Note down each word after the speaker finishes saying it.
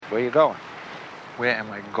Where you going? Where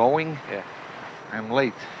am I going? Yeah. I'm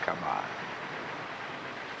late. Come on.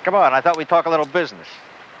 Come on, I thought we'd talk a little business.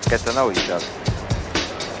 Get to know each other.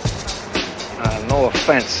 No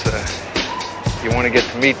offense. You want to get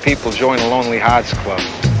to meet people, join the Lonely Hearts Club.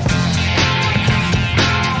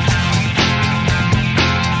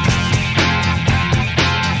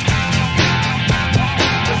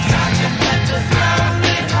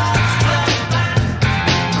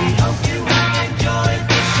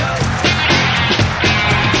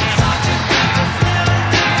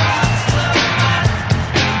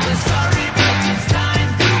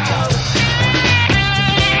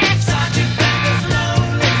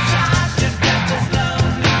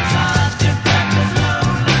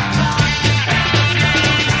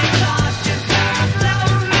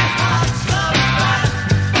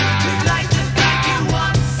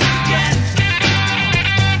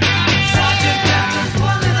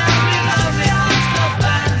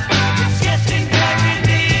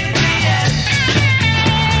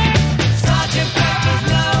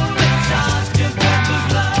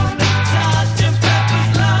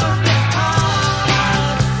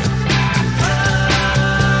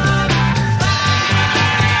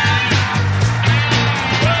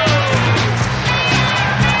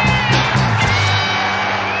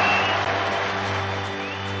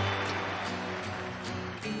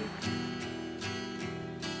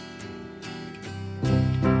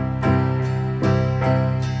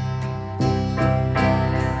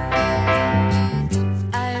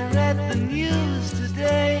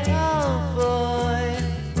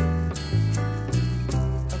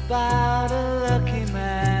 About a lucky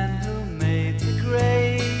man who made the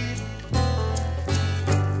grade.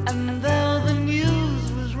 And though the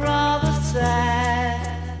news was rather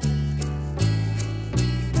sad,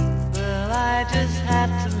 well, I just had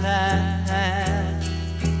to laugh.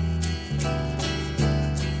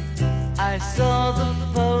 I saw the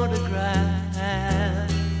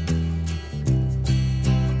photograph.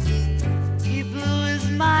 He blew his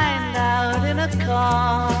mind out in a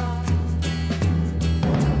car.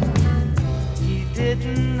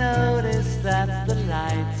 Didn't notice that the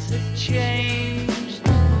lights had changed.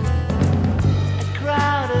 A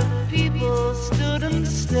crowd of people stood and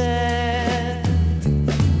stared.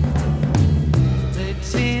 They'd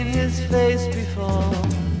seen his face before.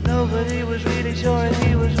 Nobody was really sure if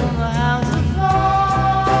he was from the House of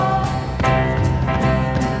Lords.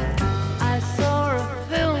 I saw a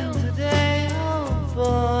film today, oh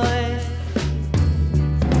boy.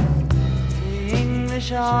 The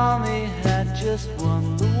English army just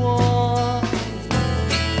won the war.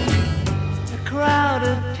 A crowd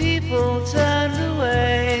of people turned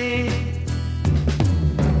away,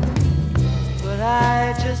 but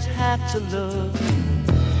I just had to look,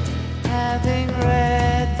 having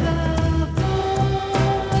read the book.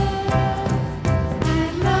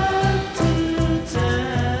 I'd love to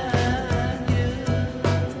turn you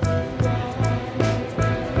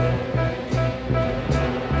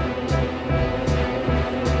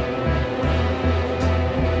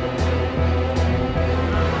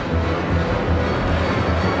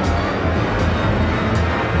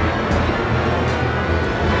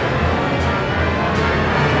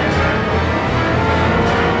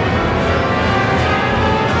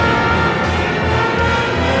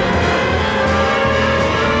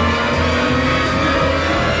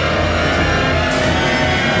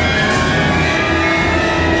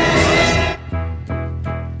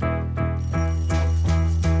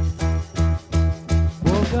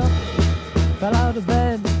fell out of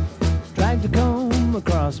bed, dragged a comb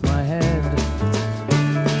across my head.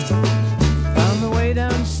 Found the way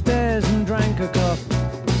downstairs and drank a cup.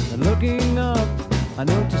 And looking up, I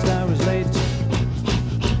noticed I was late.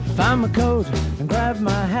 Found my coat and grabbed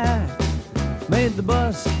my hat. Made the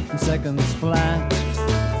bus in seconds flat.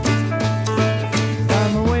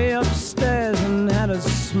 Found my way upstairs and had a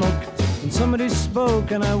smoke. And somebody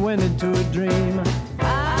spoke and I went into a dream.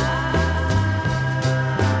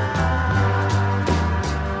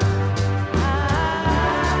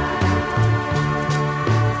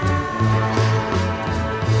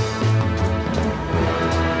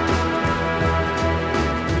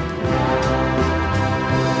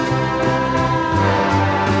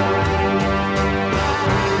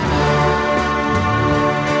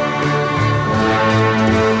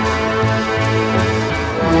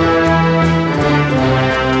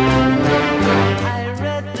 I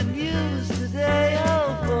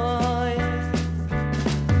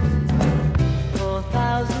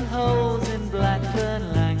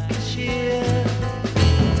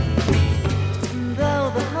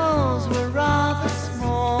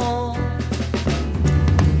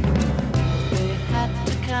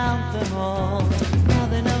Albert Hall. Now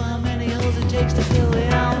they know how many holes it takes to fill the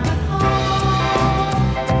Albert Hall.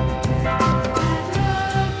 I'd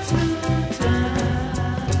love to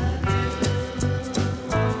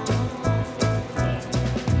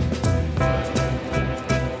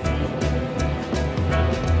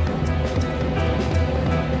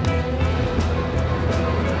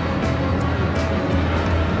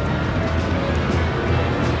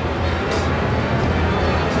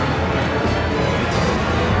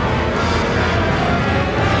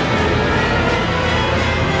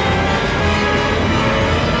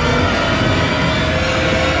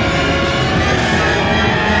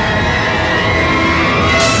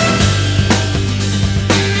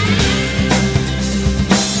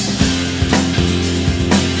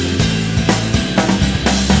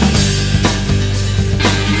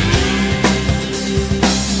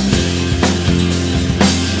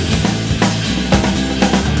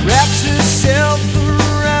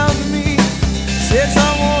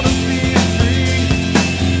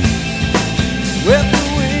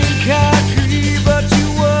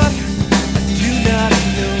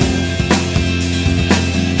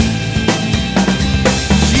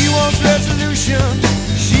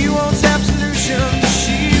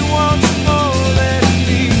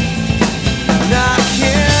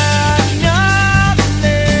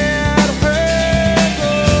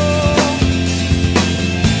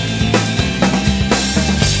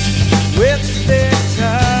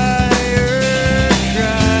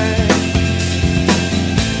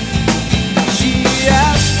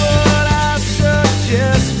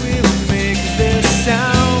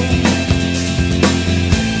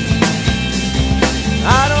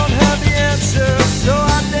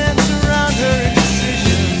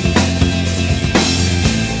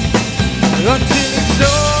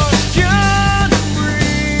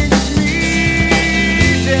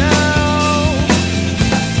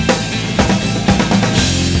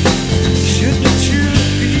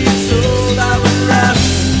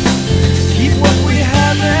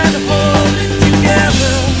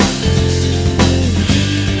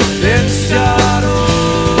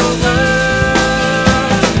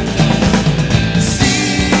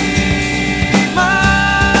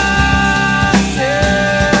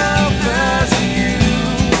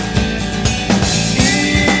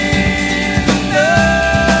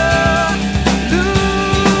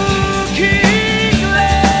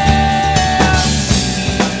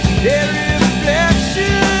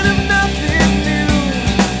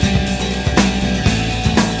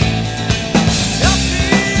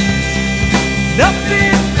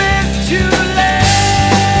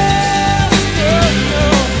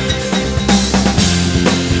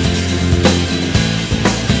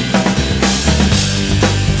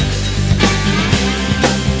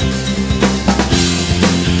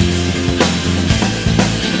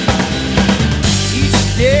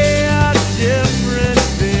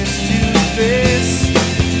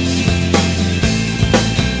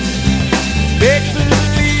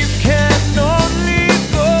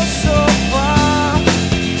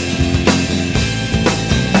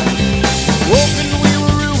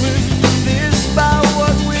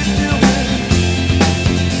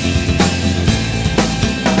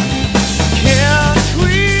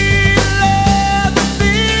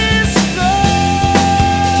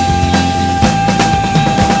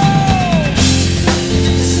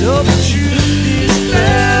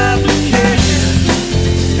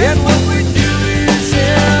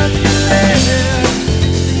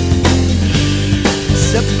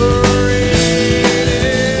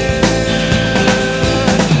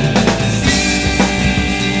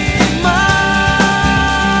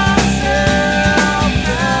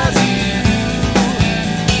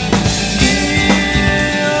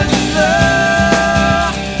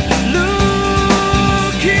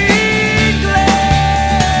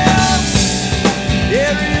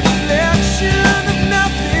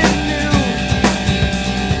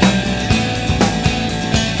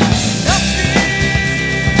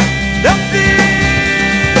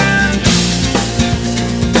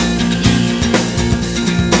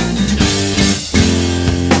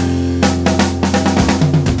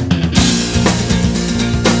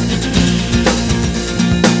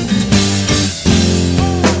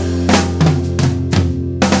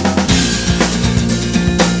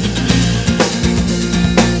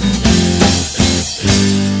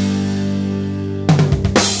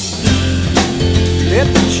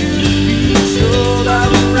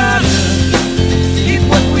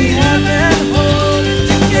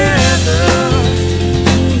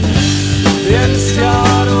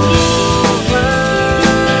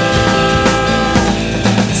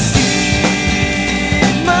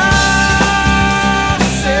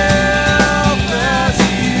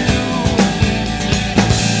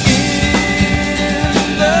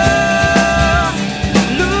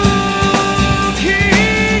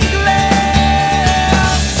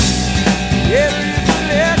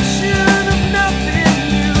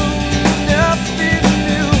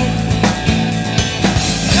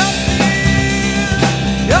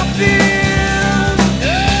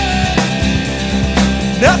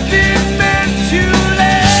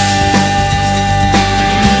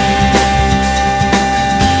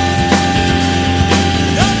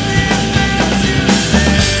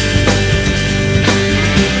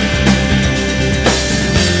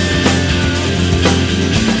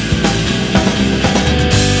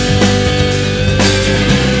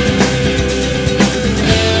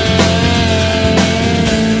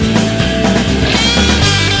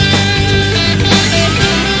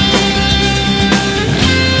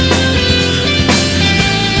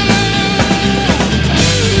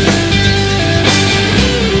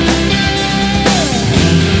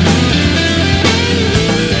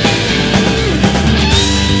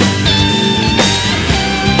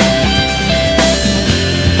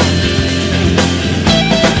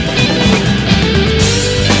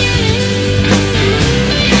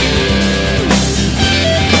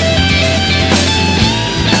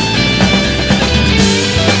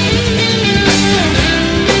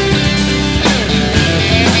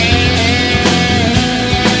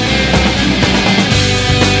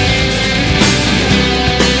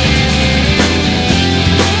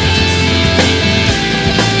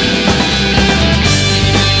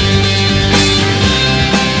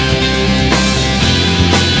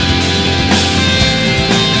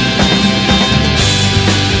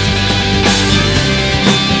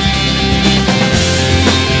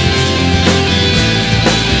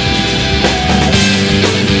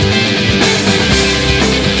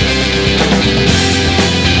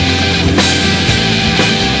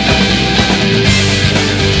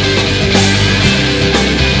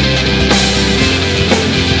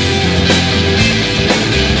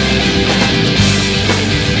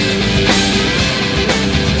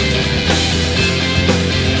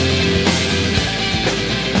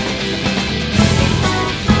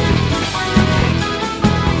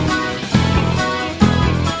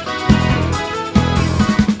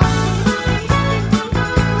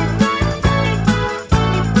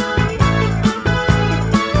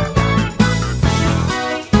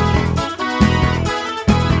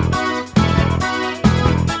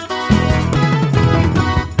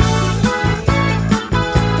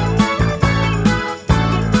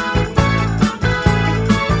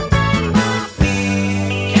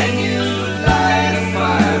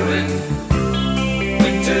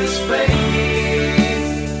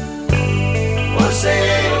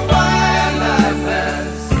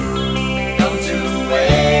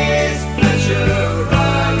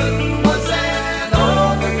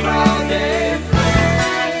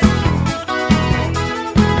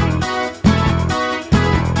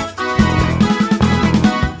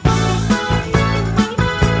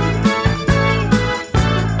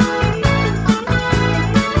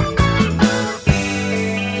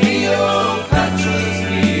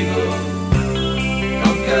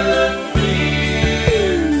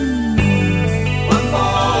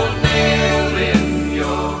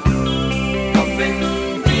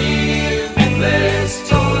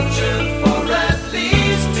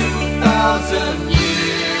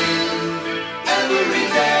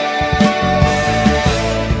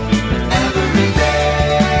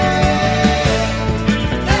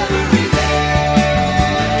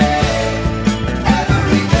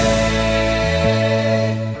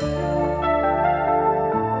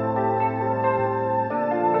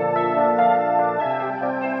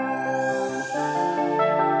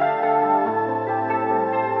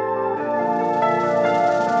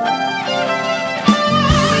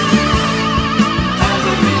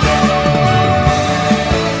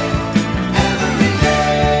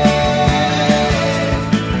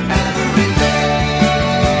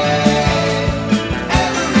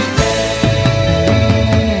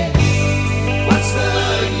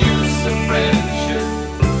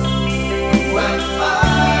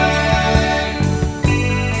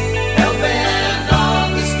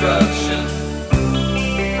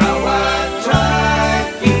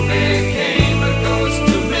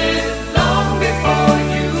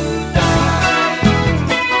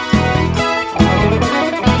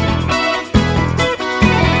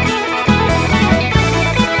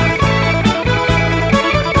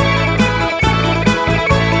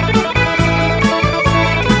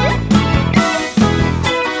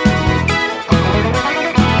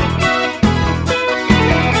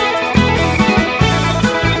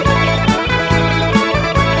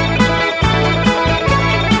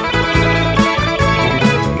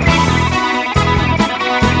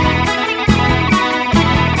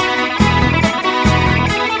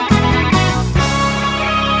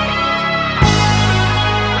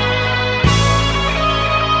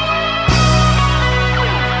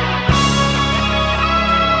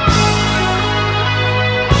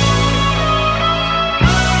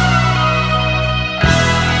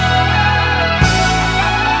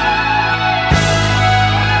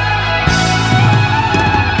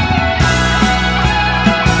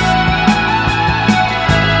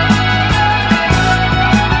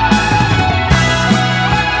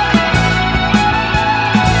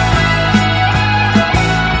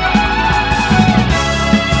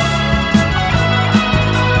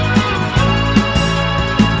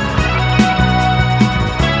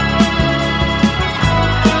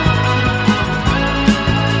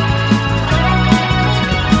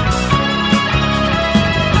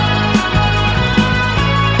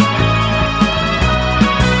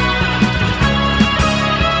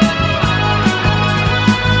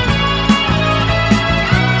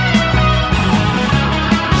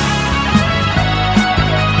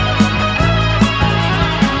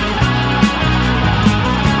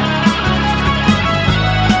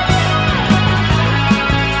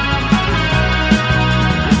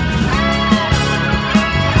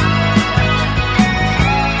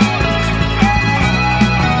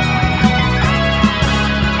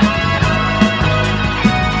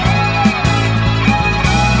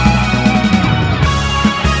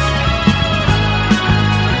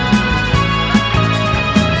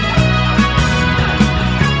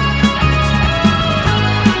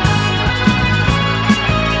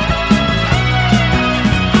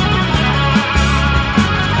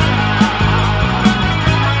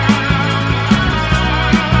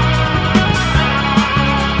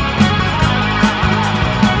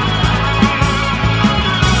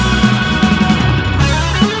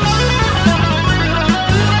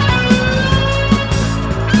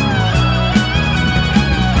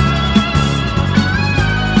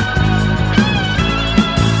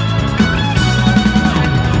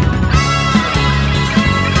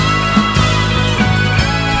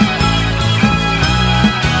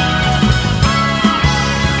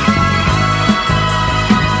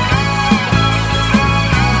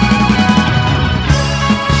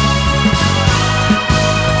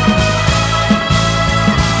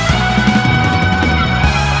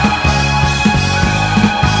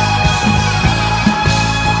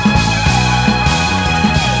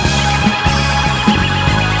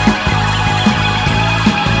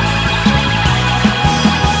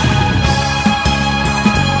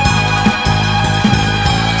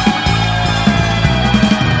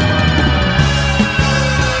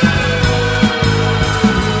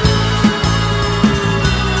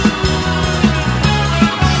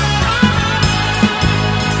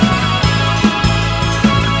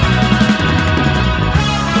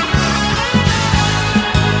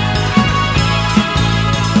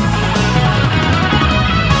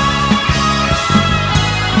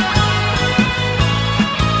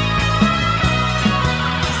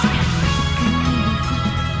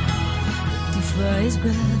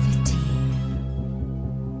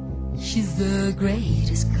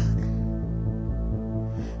sweetest cook.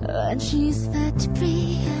 And she's fat to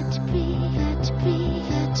free, fat to free, fat to free,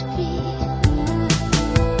 fat to free.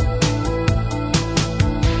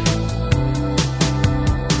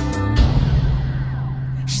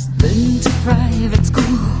 She's been to private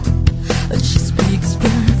school, and she speaks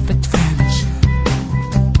perfect French.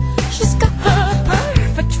 She's got her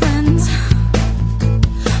perfect friends,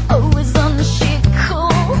 always on the shit cool.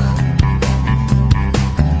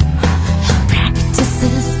 She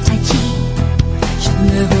practices Tai Chi, she'll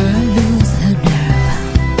never lose her nerve.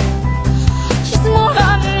 She's more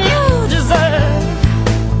than you deserve.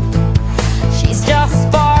 She's just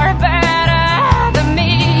far better than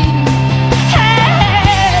me.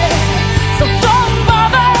 Hey, so don't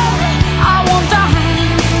bother, I won't die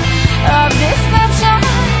of this sunshine.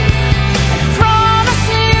 I promise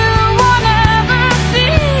you won't ever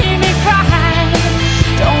see me cry.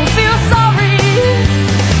 Don't feel sorry,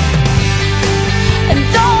 and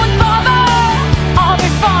don't bother, I'll be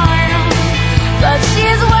fine. But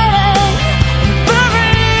she's waiting,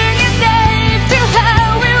 burying a day to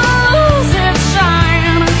hell will lose its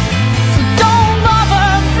shine. So don't bother,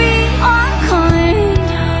 be unkind.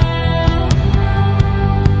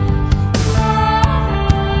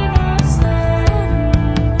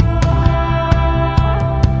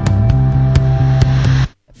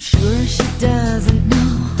 I'm sure she doesn't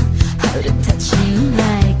know how to touch you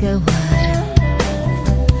like I would.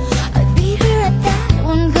 I beat her at that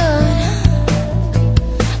one good.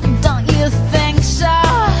 Don't you think so?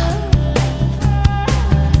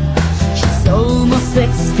 She's almost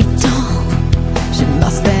 6 feet tall. She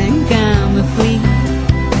must think I'm a freak.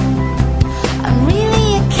 I'm really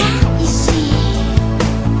a cat, you see.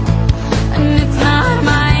 And it's not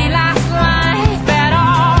my last life at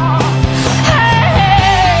all.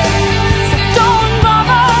 Hey, so don't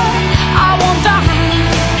bother, I won't die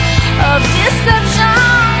of deception.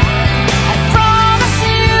 I promise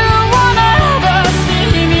you won't ever see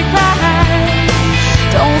me cry.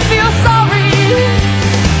 Don't feel sorry,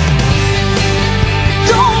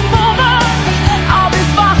 don't bother, I'll be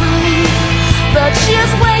fine. But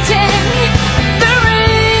she's waiting,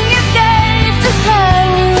 burying a day to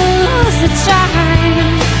lose its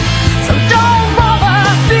shine. So don't bother,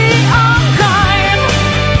 be unkind.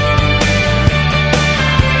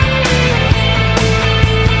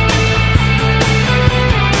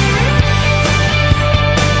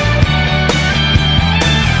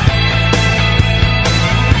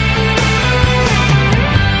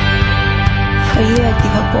 For you, I'd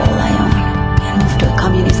give up all I own and move to a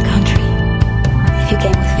communist country. If you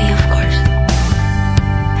came with me, of course.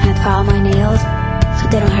 And I'd file my nails so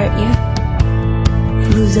they don't hurt you.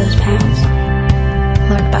 Lose those pounds.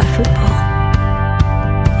 Learn about football.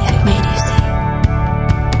 If it made you stay.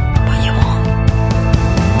 But you won't.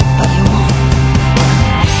 But you won't.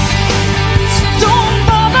 Don't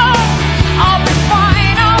bother, I'll be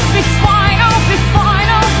fine, I'll be fine, I'll be fine,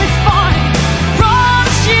 I'll be fine.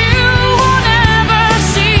 Promise you won't ever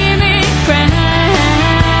see me cry.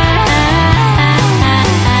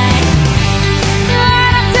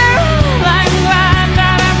 And after all, I'm glad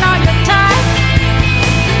that I'm not your type.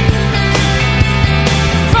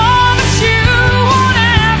 Promise you won't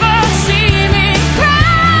ever see me cry.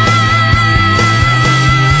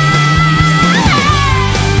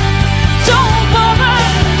 Don't bother,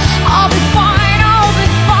 I'll be fine, I'll be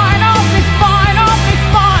fine, I'll be fine, I'll be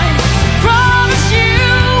fine. Promise you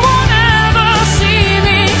won't ever see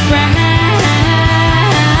me cry.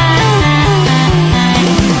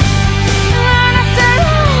 And after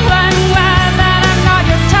all, I'm glad that I'm not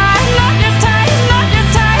your type, not your type, not your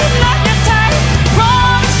type, not your type.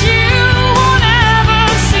 Promise you won't ever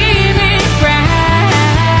see me cry.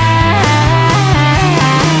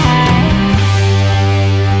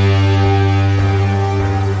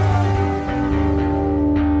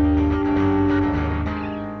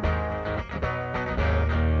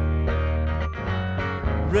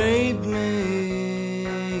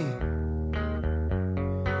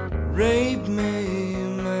 Rape me,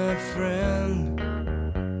 my friend.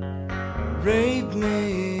 Rape me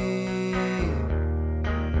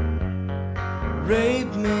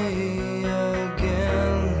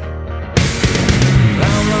again.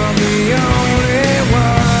 I'm not the only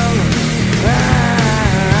one.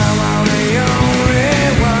 I'm not the only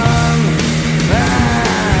one.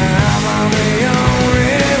 I'm not the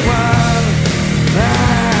only one.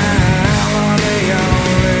 I'm not the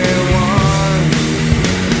only one.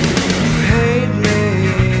 Hate me,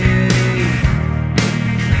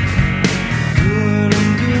 good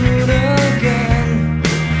and good again.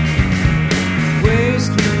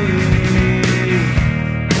 Waste me.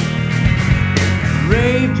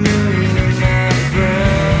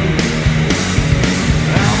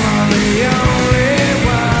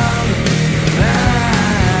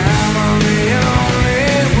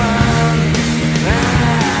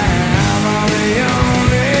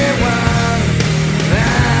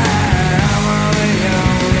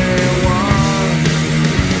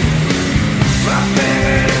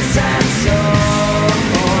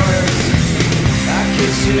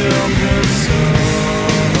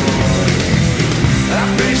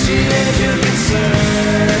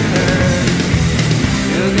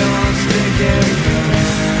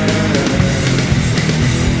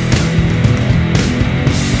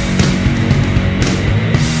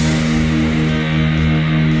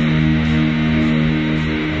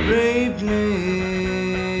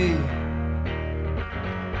 me,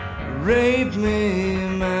 rape me,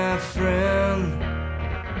 my friend,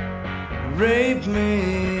 rape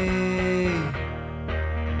me,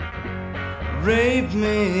 rape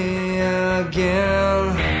me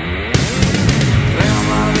again. Am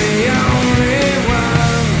I the only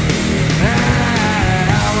one?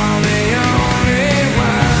 Am I the only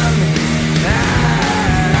one?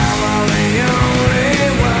 Am I the only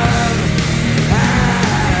one?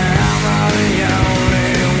 Am I the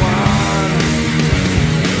only one?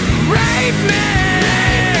 Rape me!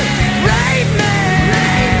 Rape me!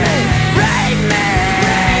 Rape me! Rape me!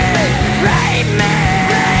 Rape me!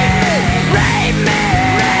 Rape me!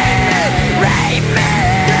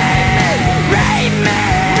 Rape me!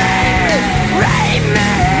 Rape me!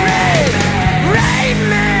 Rape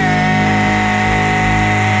me!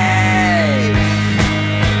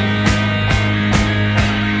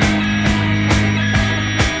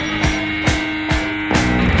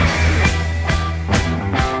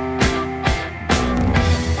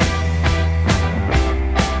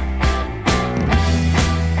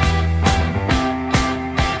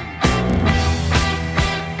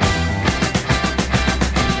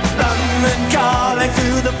 London calling to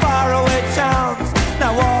the faraway towns.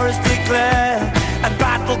 Now war is declared and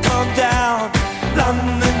battle come down.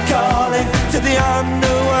 London calling to the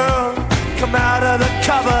underworld. Come out of the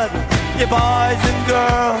cupboard, you boys and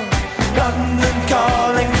girls. London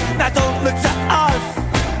calling, now don't look to us.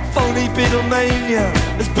 Phony Beatlemania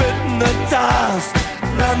has bitten the dust.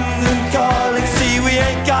 London calling, see we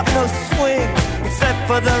ain't got no swing except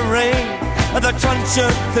for the rain and the crunch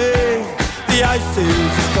of thing. The ice age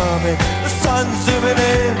is coming, the sun's zooming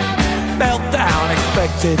in. Meltdown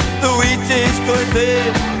expected, the wheat is going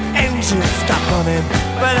thin. Engines stop running,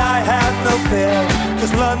 but I have no fear,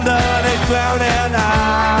 cause London is drowning.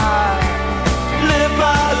 I live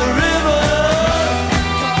by the river,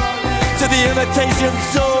 to the imitation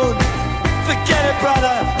zone. Forget it,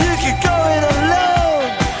 brother, you can go it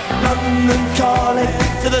alone. London calling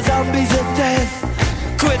to the zombies of death.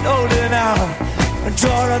 Quit holding out and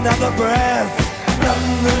draw another breath.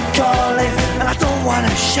 London calling, and I don't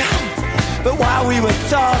wanna shout, but while we were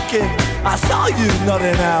talking, I saw you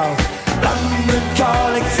nodding out. London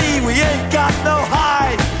calling, see we ain't got no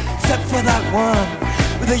hide, except for that one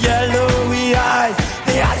with the yellowy eyes.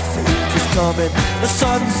 The ice age is coming, the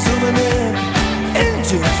sun's zooming in.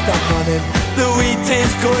 Engines stop running, the wheat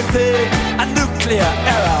is going thin. A nuclear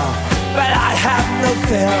error, but I have no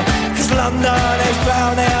fear, cause London is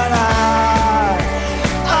drowning.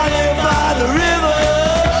 I live by the river.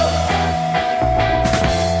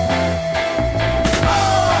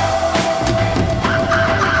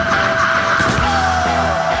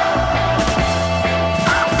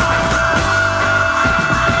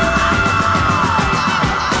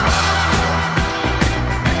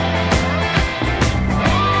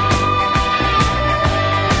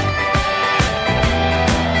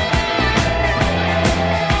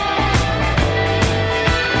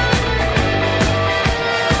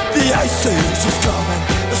 The ice age is coming,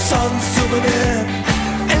 the sun's zooming in.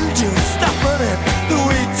 Engines stop running, the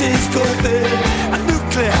wheat is going thin. A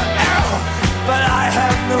nuclear error, but I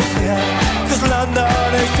have no fear, cause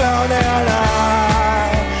London is drowning.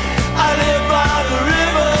 I live by the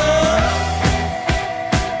river.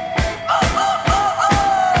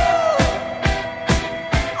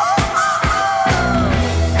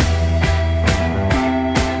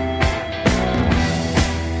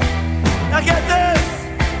 Now get this!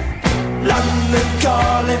 London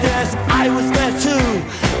calling, yes, I was there too.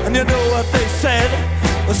 And you know what they said?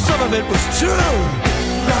 Well, some of it was true.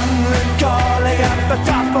 London calling at the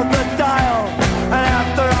top of the dial. And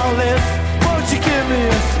after all this, won't you give me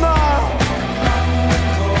a smile? London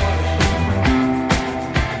calling.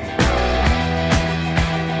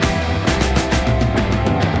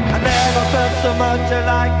 I never felt so much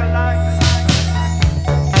like a life.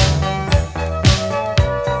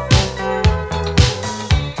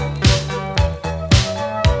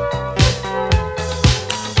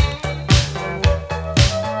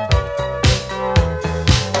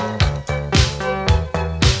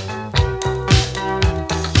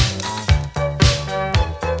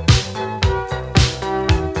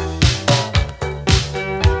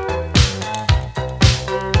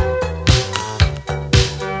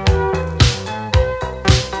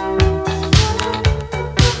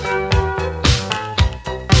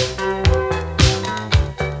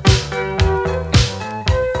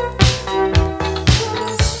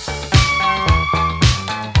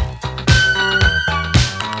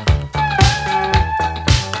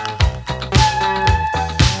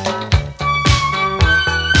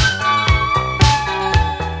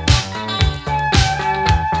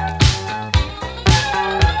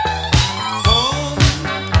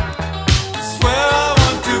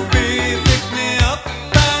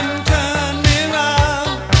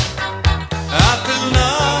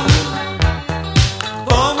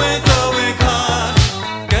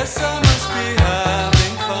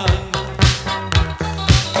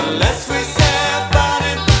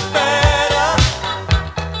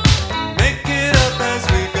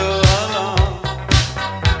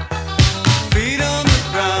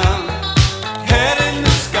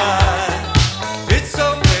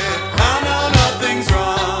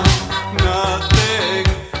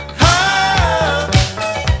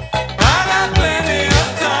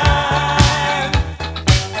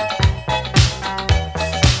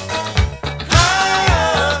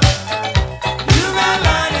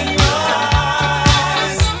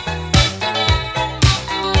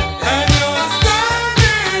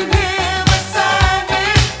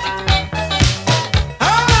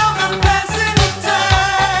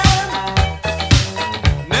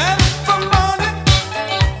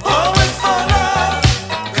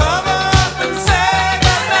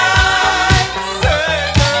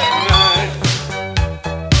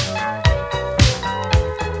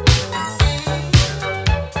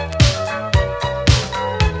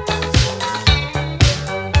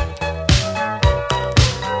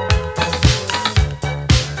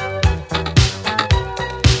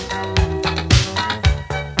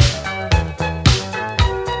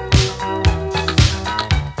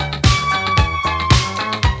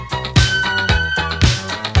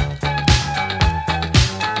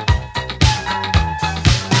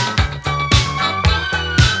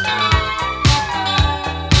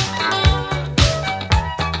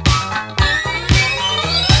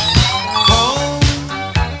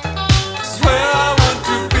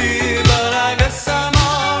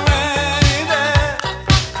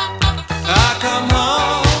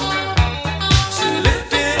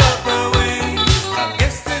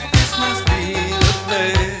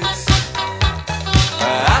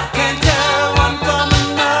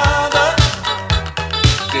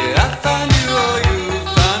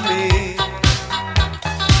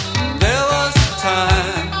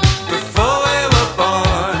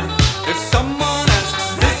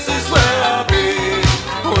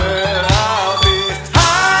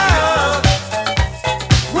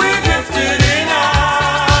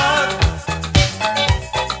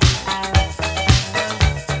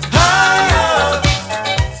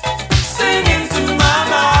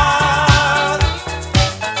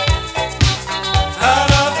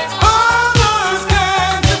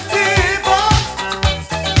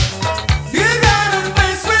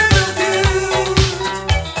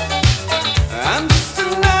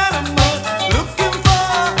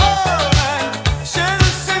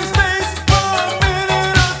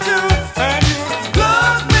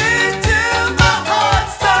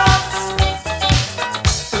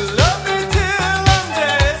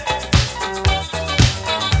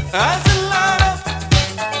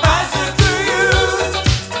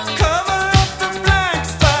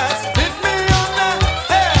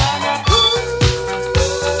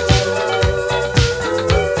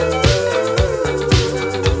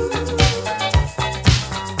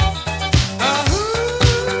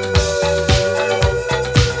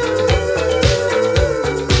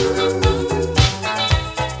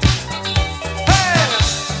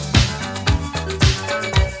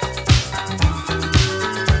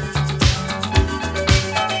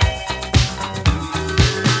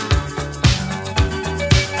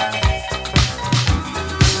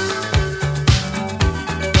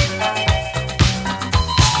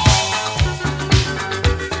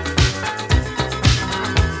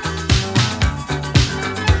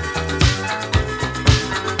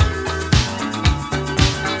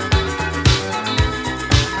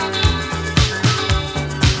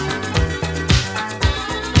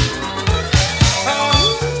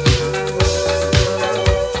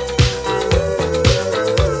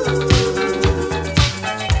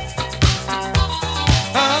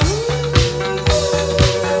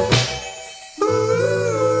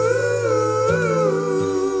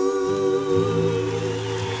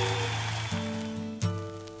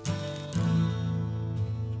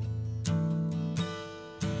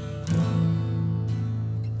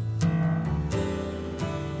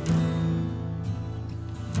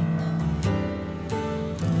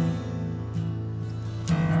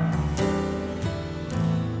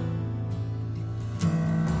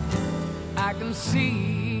 I can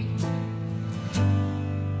see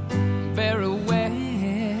very well.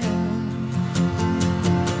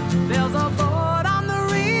 There's a boat on the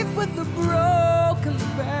reef with a broken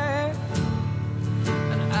back,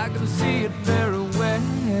 and I can see it very well.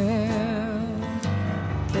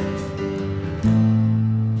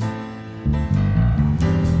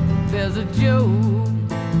 There's a joke,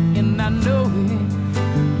 and I know it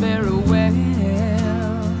very well.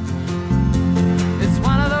 It's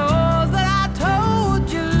one of those that I told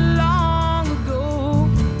you long ago.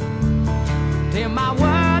 Take my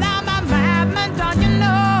word, I'm a madman, don't you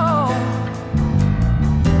know?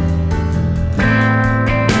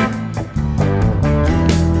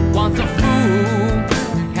 Once a fool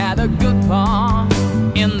had a good part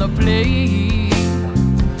in the play.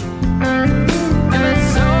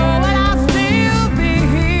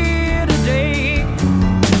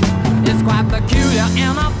 Peculiar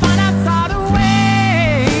in a funny sort of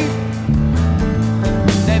way.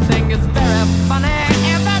 They think it's very funny,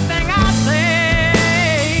 everything I say.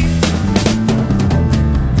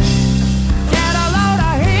 Get a load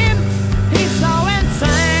of him, he's so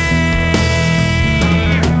insane.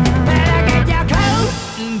 Better get your coat,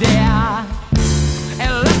 dear.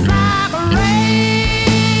 It looks like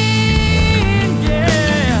rain,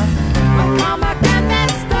 yeah. We'll come again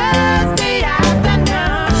next Thursday afternoon.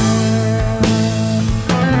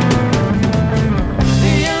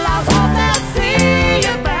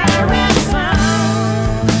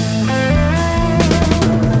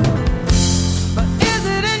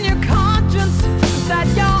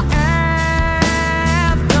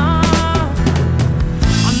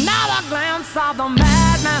 The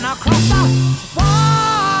madman across the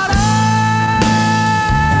water.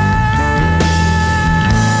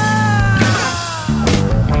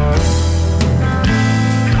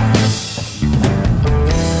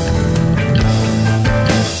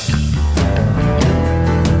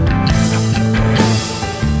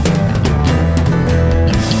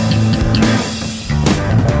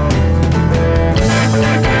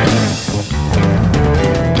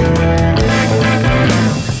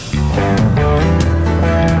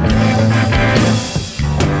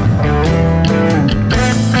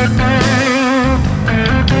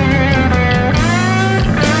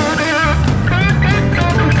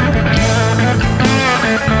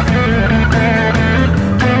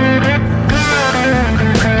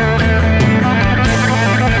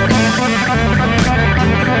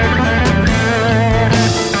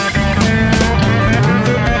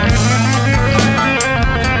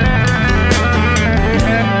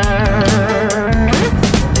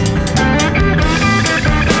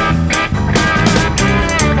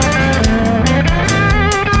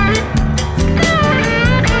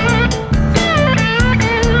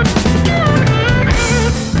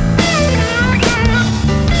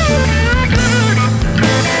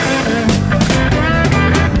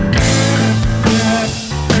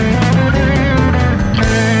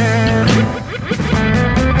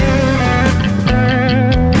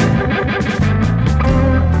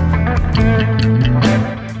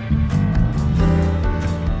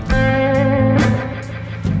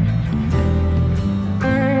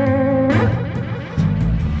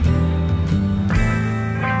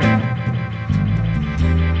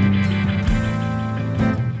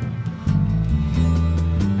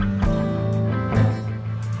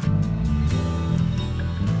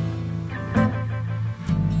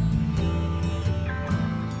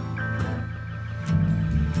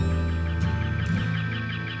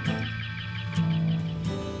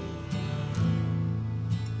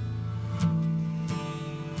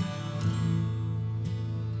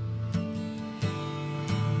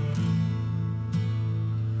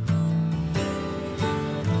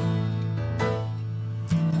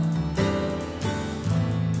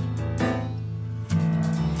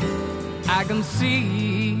 I can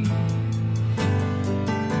see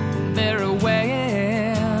very well.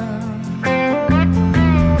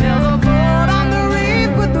 There's a boat on the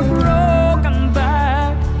reef with a broken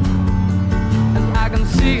back, and I can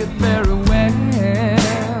see it very well.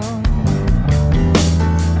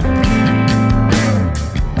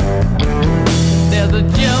 There's a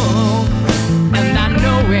joke, and I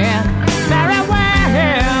know it very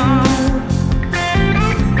well.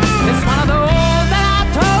 It's one of those that I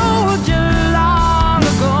told you long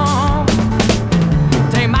ago.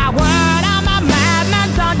 Take my word,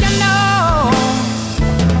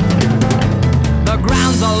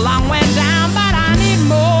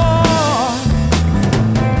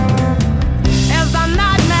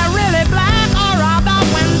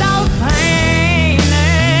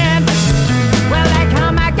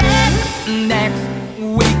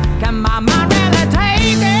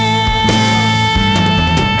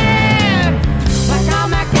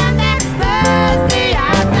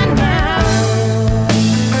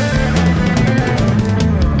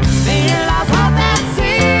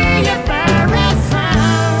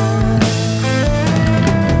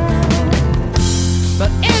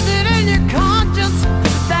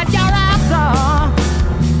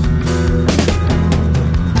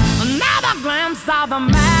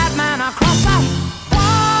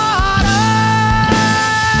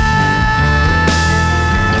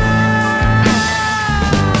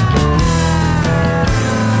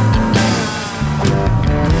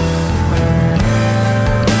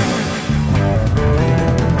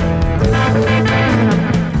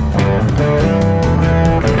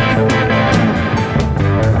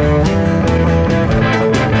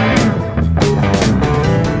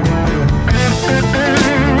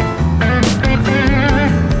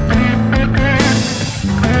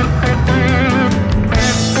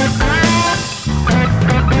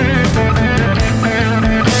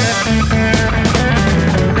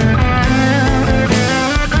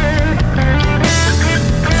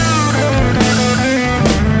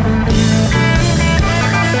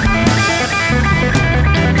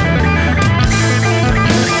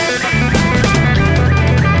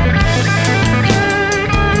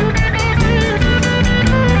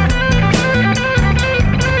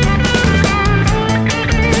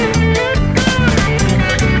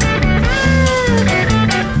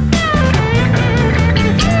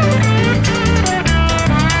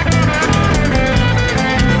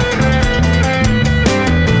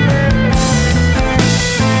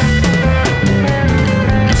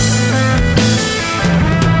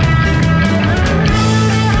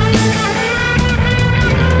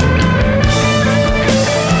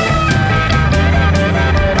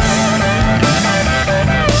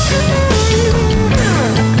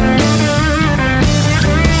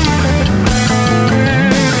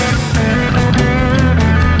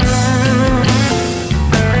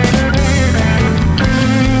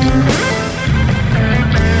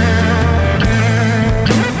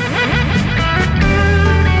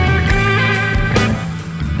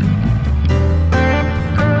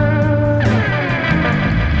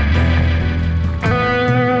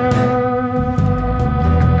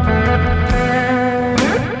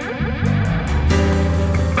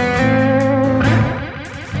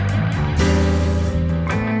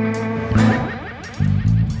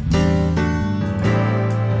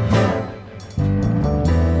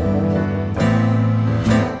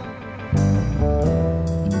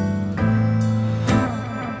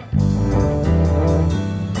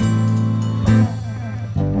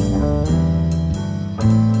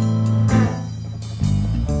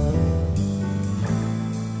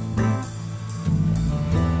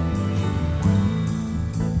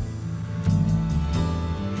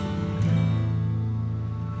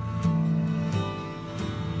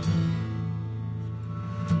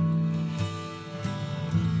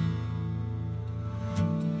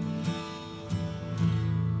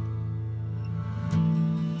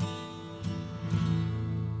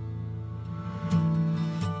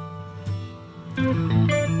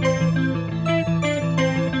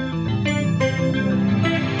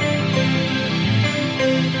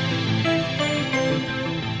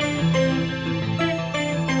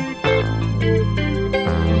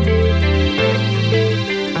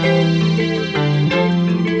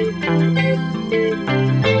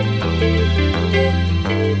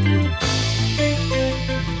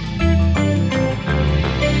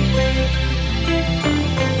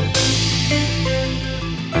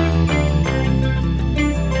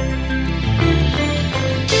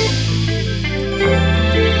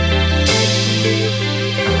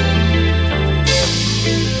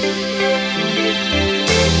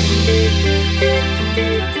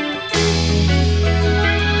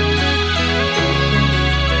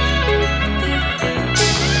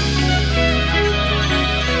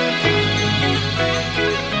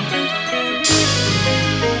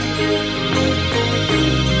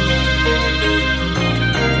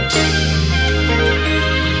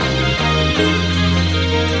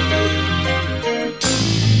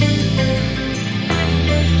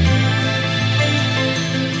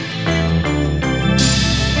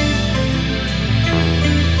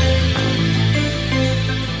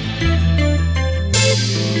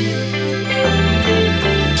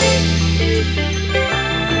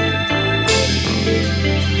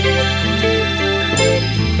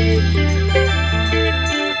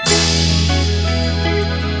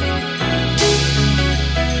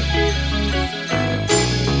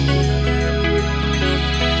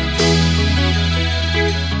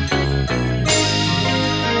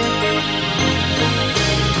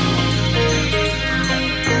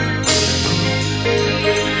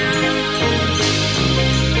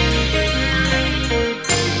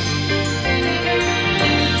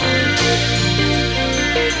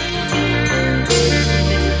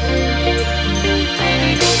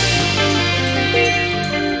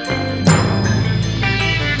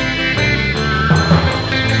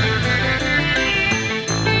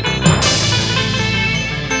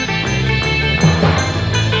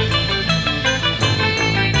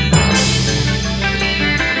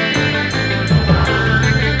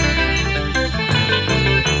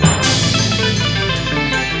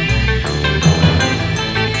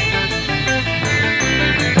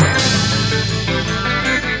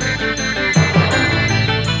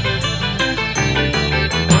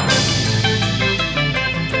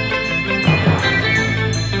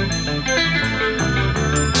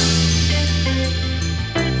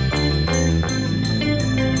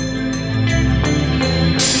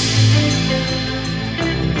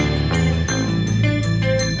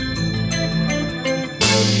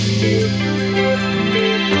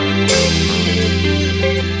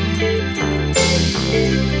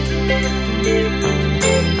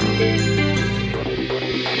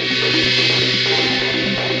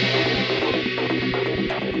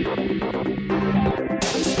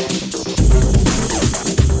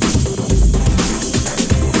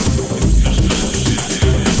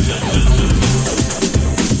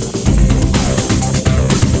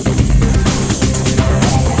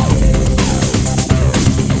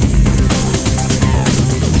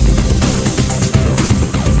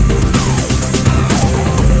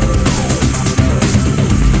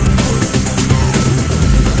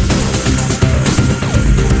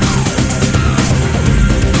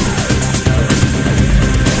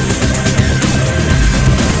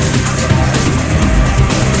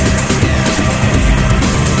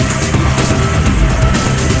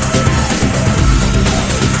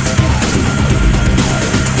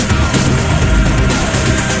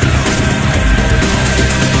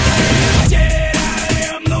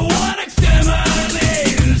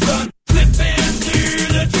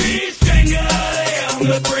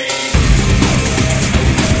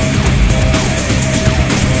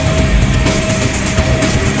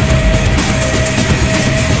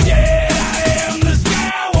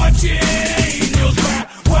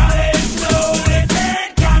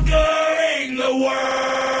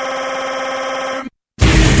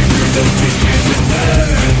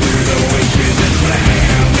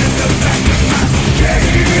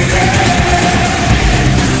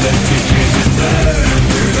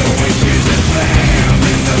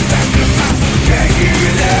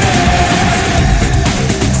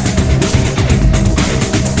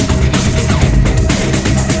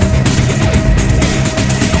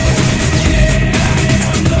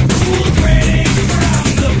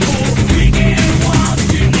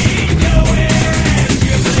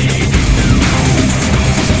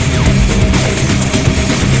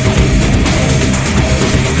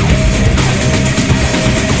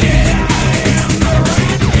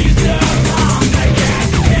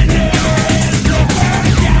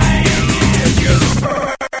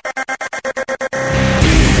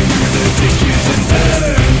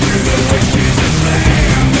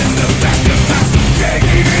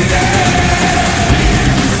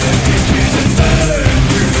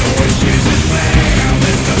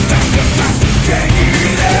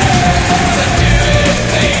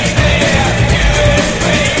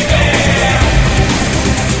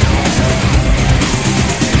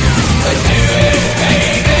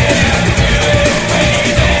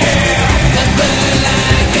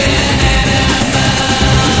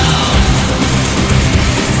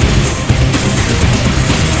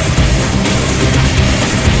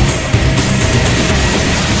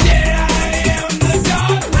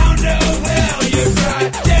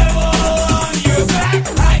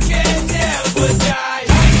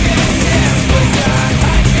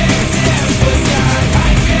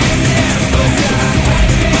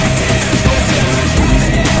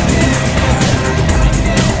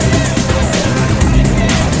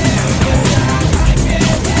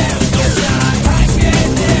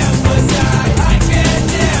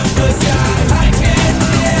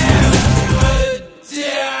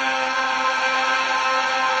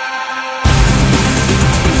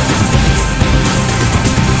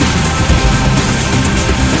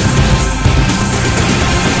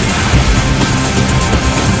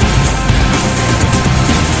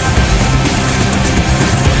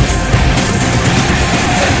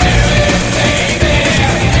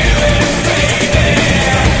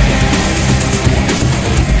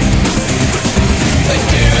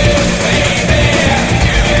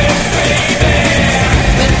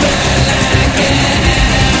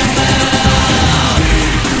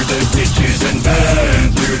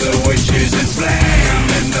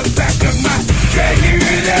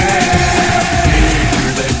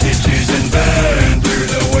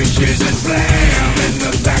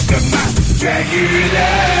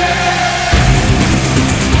 Yeah.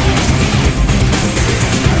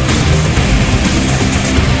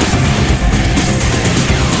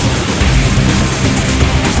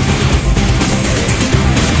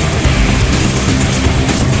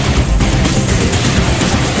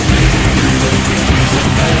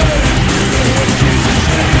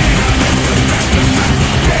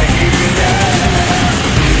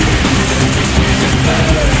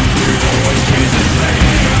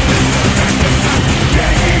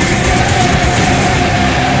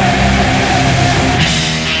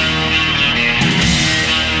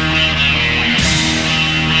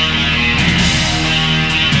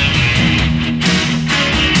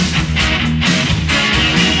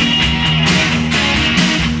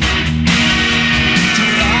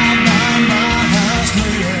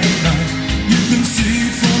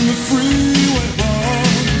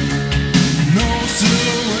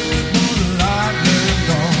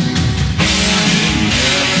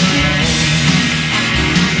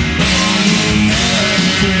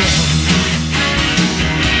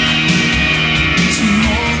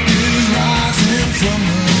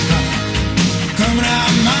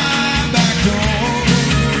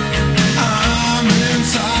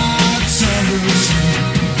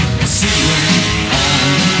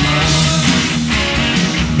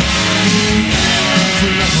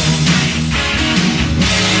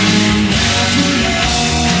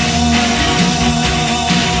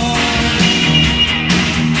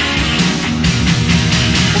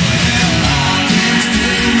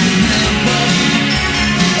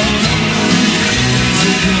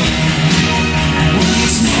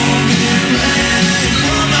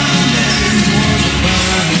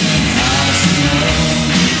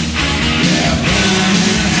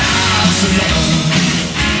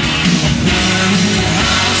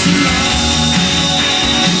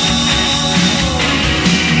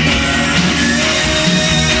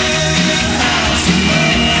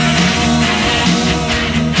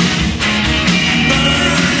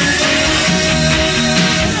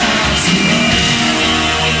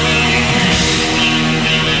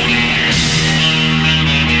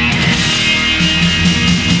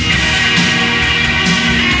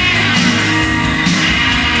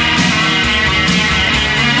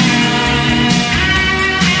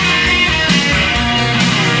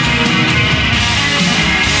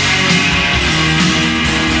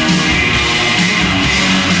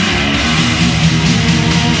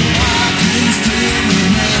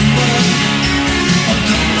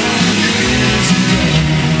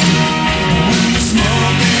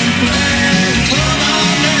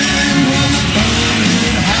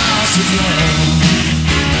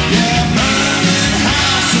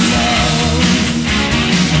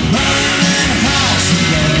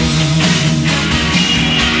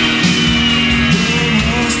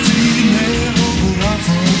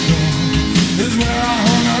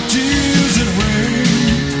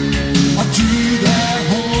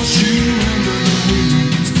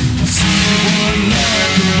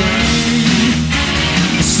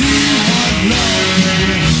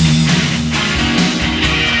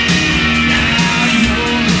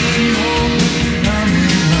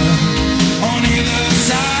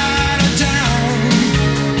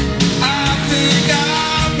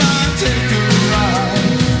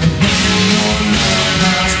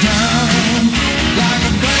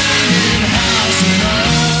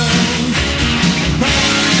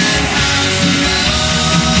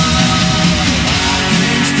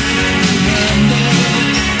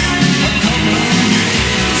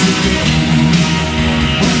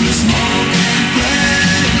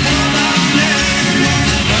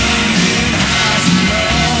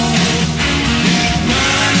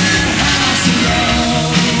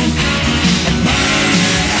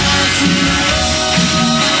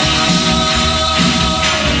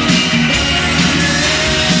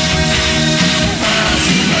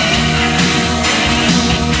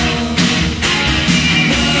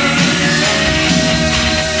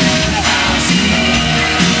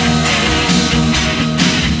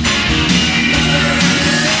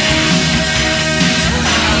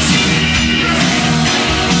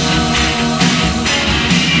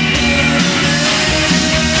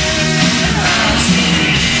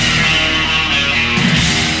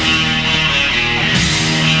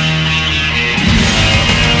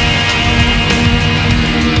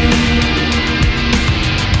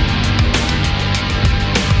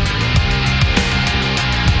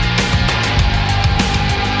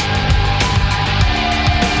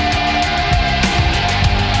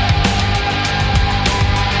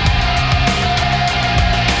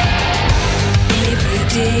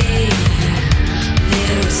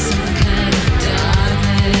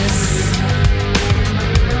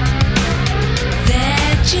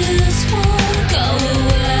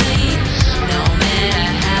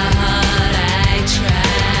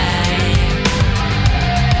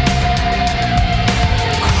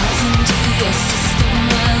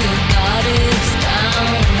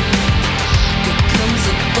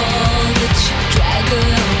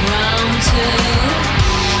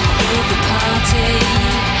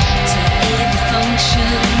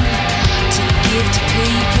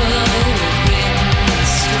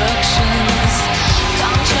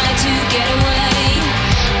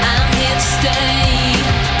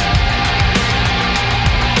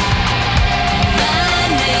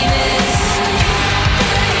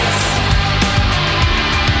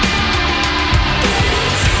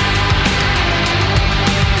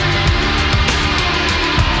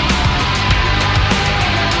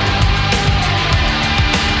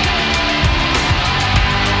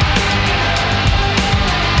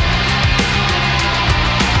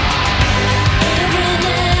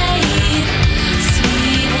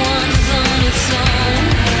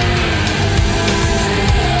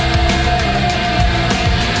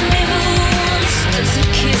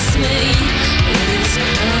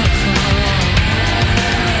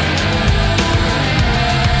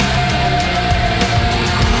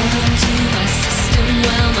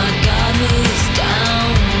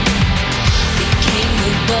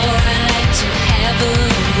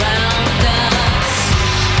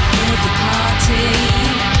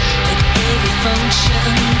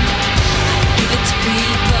 function. Give it to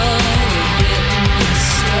people with written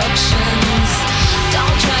instructions.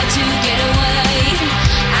 Don't try to get away,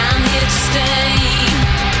 I'm here to stay.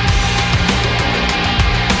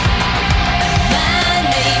 My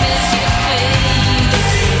name is your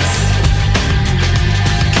face.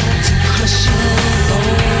 Come to crush your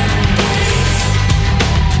bones.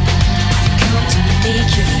 Come to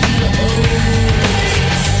make you feel old.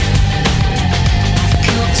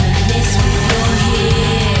 Come to mess with your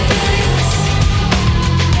head.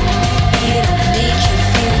 It'll make you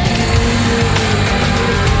feel good.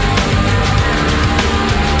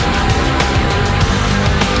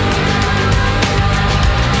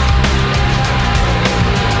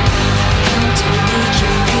 Come to make you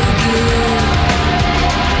feel good.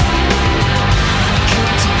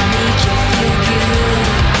 Come to make you feel good.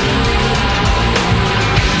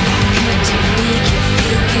 Come to make you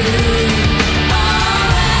feel good.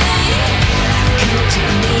 Alright. Come to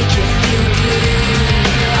make you feel good.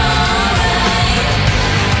 Alright.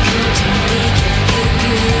 Come to make you feel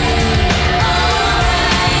good. Alright.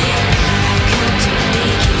 Come to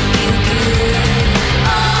make you feel good.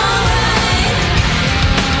 Alright.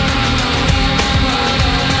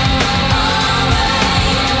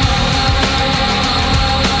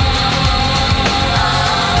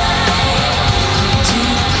 Come to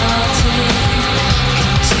the party,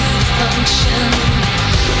 come to the function.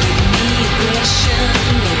 Give me aggression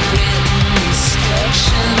with written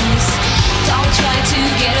instructions. Don't try to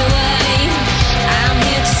get away, I'm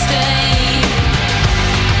here to stay.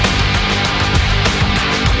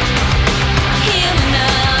 Hear me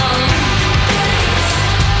now.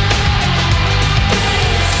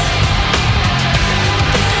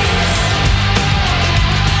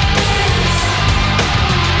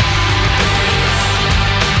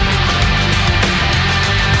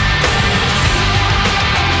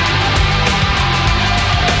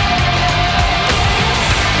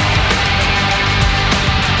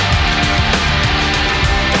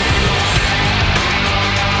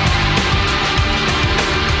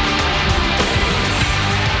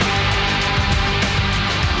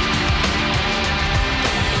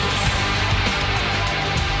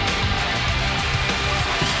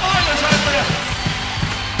 Spoilers out there.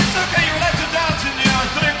 It's okay, you're allowed to dance in here, I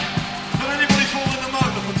think. Don't anybody fall in the mud,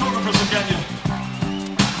 the photographers will get you.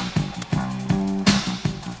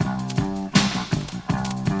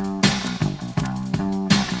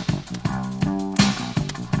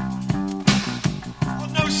 Well,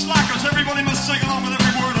 no slackers, everybody must sing along with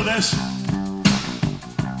every word of this.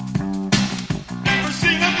 Never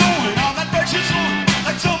seen them going on that precious one.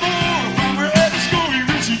 Like some more from her head to school, we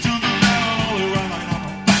reach to the level all around like I'm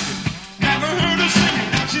a bandit. Never heard her singing,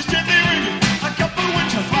 now she's gently ringing. A couple of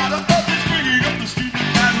winches right up this bringing up the street.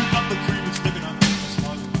 Gathered up the cream and slipping up.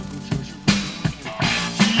 Smiling like a treasure.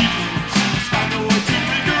 She's found a way to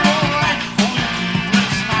make her alright. Only to let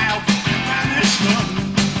smile and vanish none.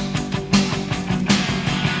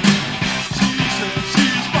 She says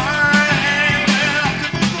she's fine, well,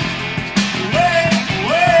 optimism. Wait,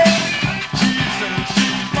 wait. She says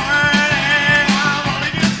she's fine, I'm all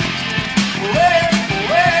against the chick. Wait,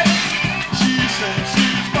 wait. She says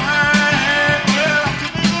she's fine, well,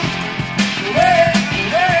 optimism. Wait,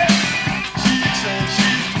 wait. She says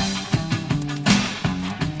she's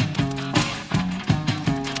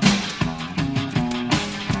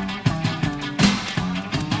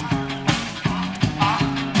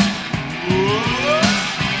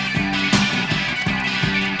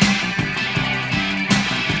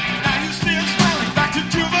Now you see her smiling back to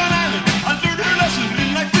juvenile. I learned her lesson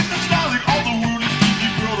in like fitness styling. All the word is easy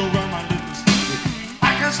curled around my lips.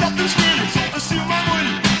 I can't stop this feeling, so I assume I'm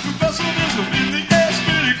winning. Professionalism in the air,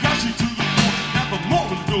 spinning, crashing to the floor. At the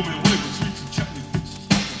moment, do me with the sweets and chutney faces.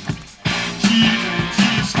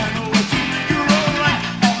 She's found a way to make her alright.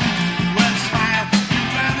 All you do is smile, you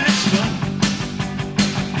vanish, son.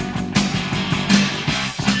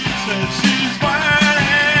 She says she's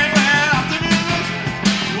fine, well, optimism.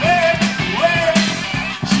 Wait, wait.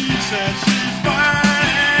 She says she's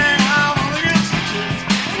fine, I'm all against the chick.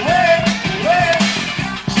 Wait, wait.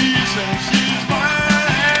 She says she's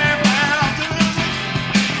fine, well, optimism.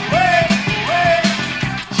 Wait, wait.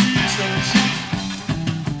 She says she's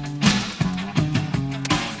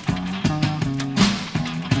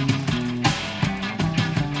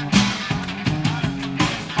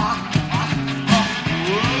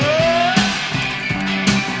whoa.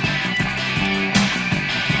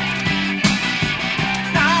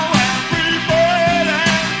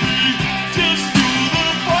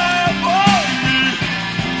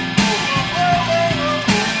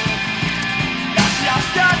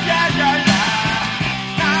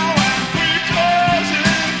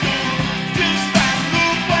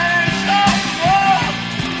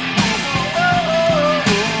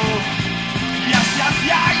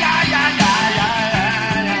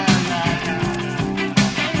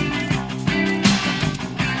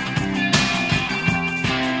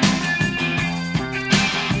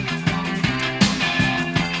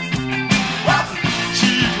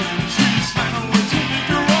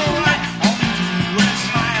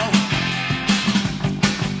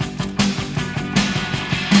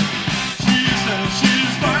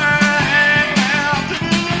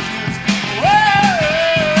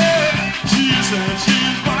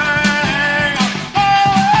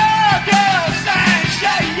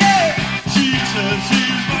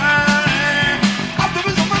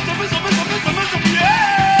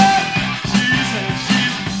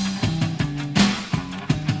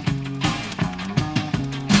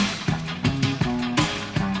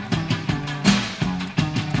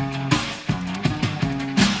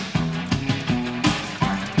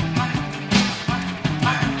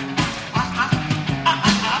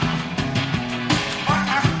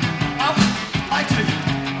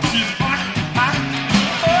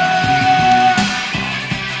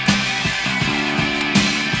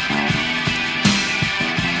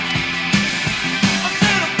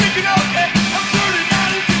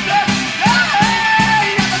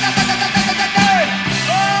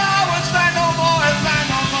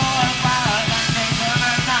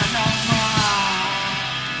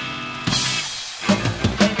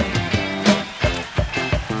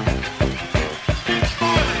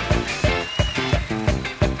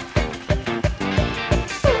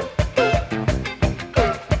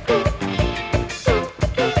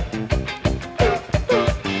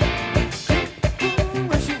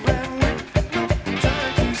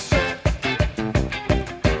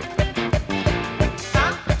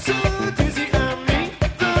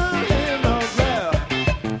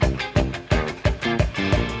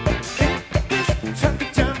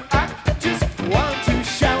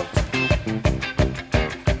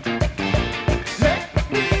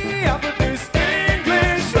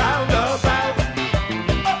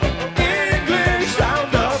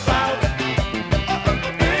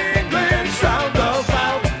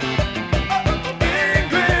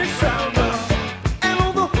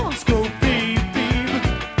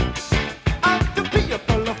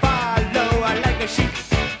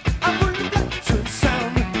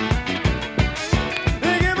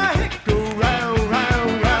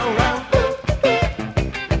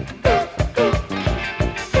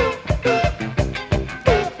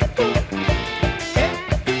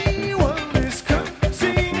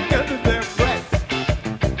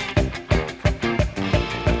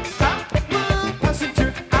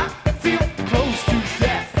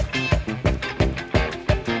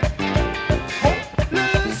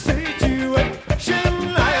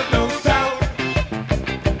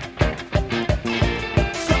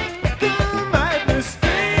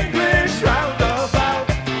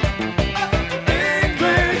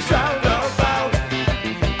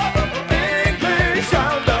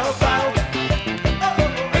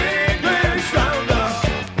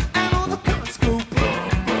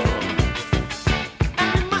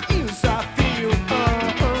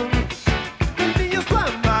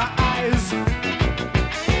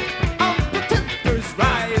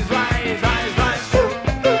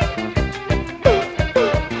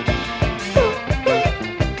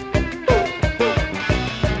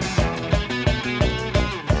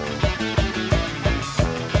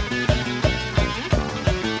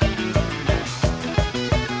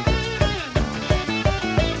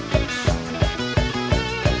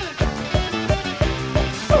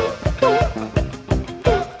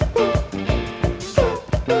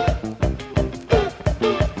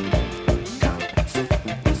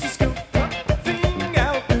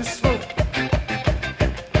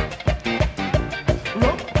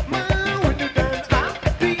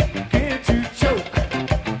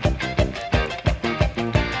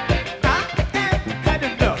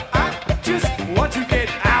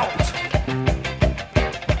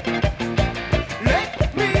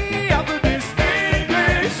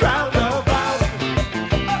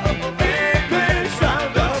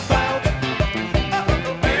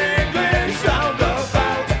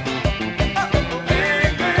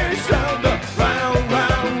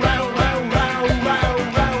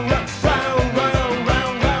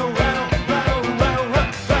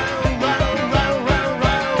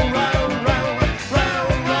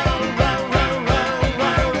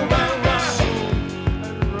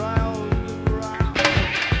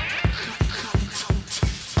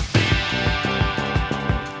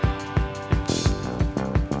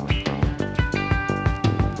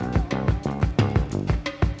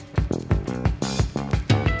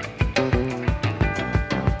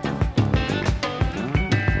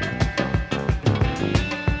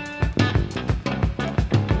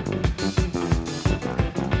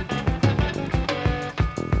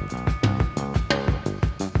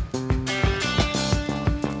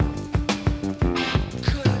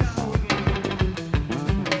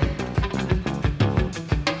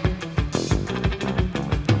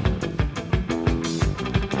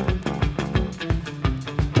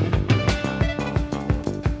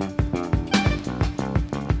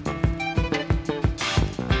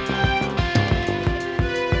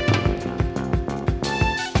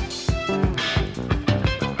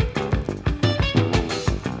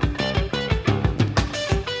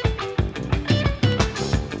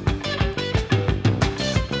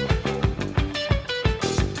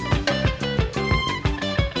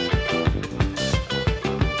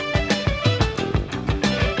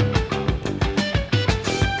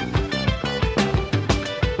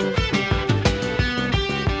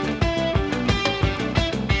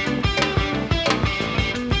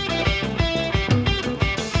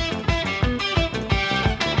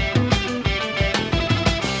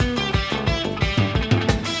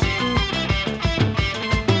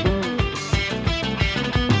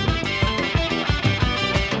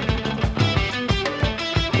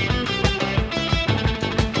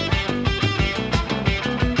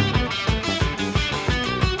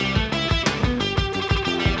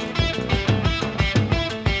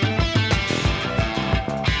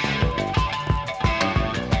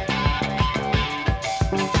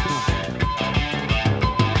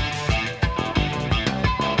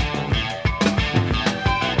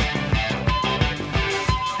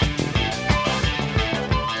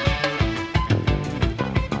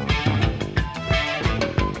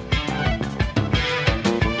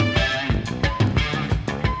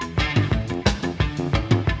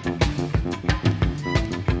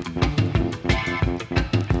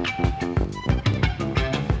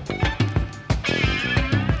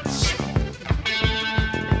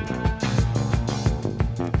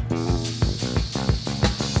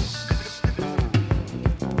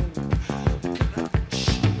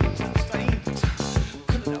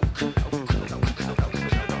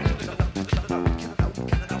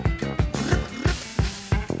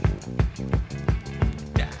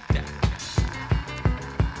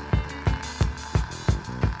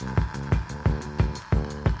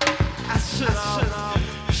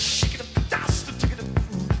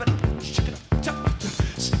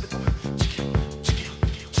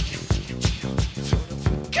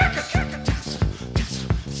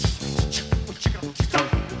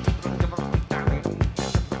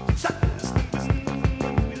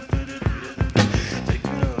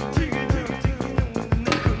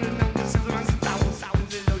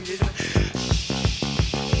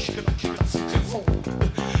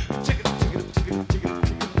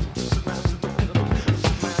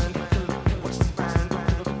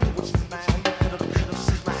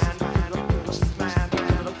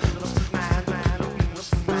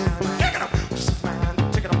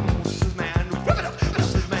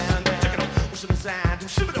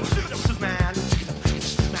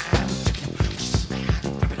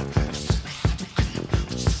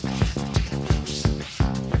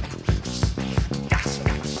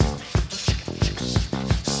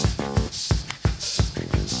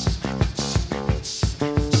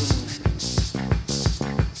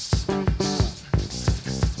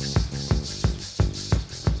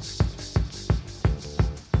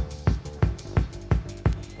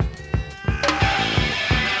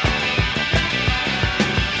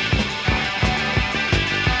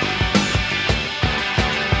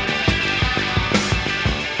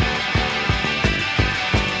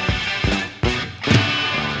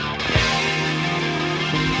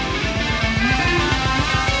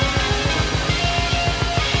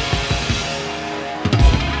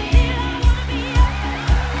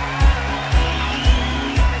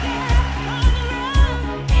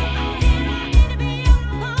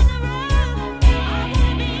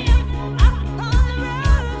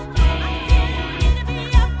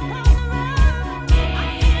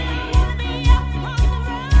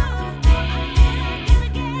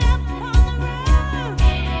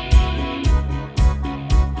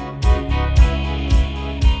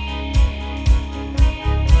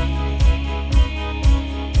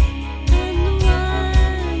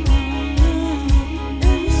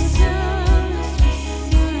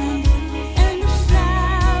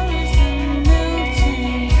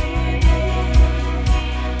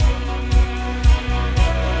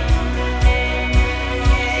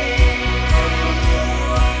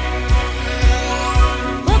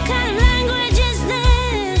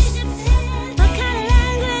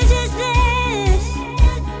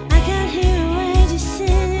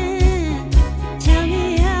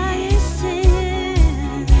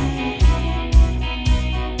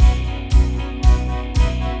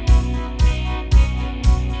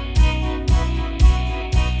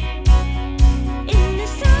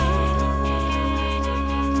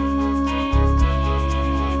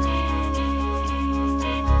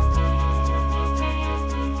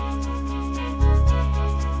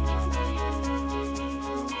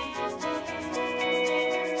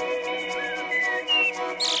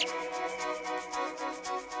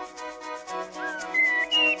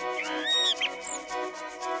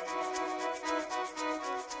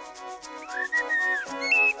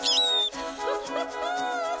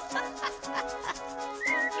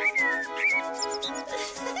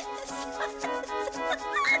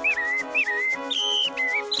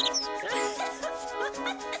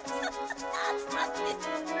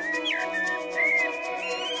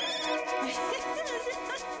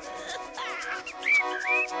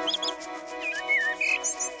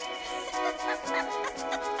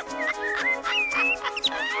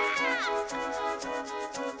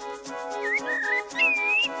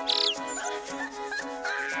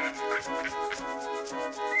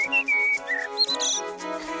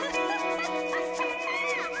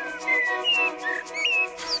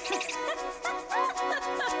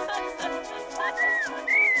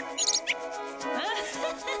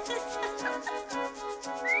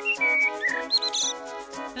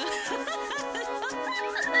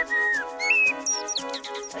 Thank you.